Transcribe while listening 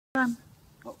Oh,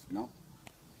 no.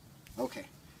 Okay.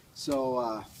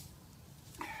 So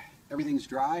everything's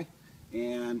dry,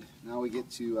 and now we get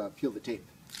to peel the tape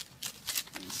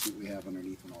and see what we have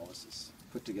underneath when all this is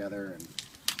put together and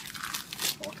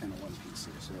all kind of one piece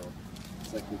here. So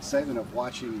it's like the excitement of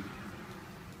watching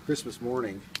Christmas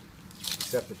morning,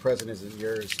 except the present isn't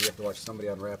yours, so you have to watch somebody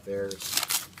unwrap theirs,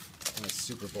 and it's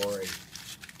super boring.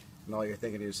 And all you're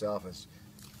thinking to yourself is,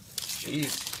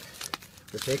 geez,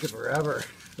 they're taking forever.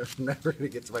 I'm never going to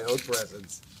get to my own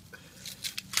presents.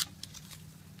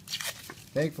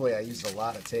 Thankfully, I used a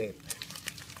lot of tape.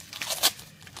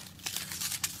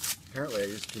 Apparently, I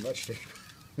used too much tape.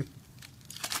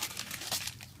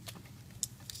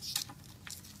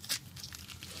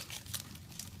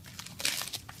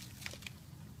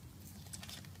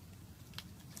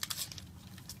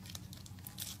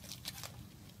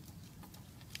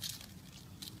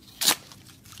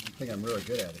 The thing I'm really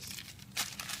good at is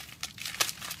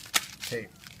tape.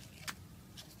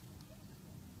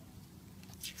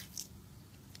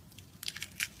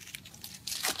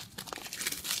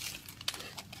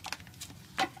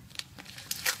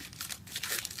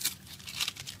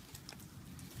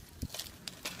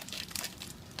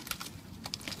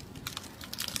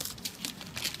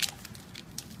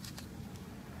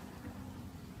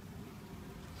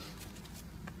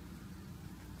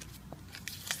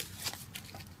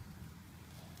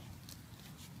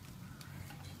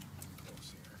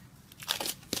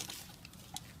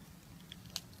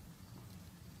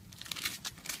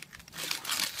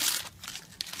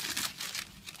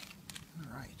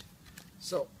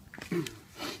 So, you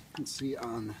can see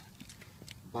on the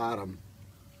bottom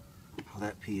how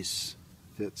that piece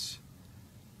fits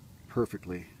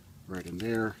perfectly right in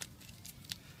there,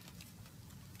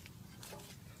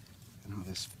 and how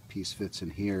this piece fits in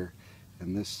here.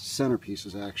 And this center piece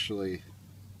is actually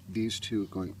these two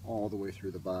going all the way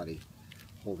through the body,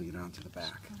 holding it onto the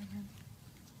back.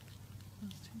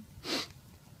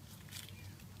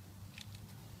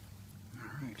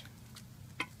 All right.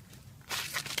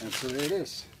 And so there it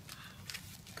is,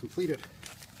 completed.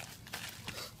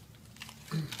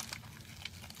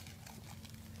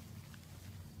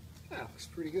 Yeah, looks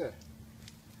pretty good.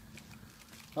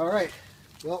 All right,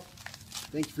 well,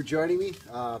 thank you for joining me.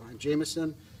 I'm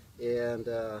Jamison, and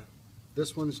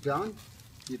this one's done.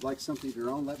 If you'd like something of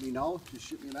your own, let me know. Just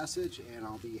shoot me a message, and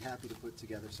I'll be happy to put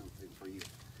together something for you.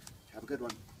 Have a good one.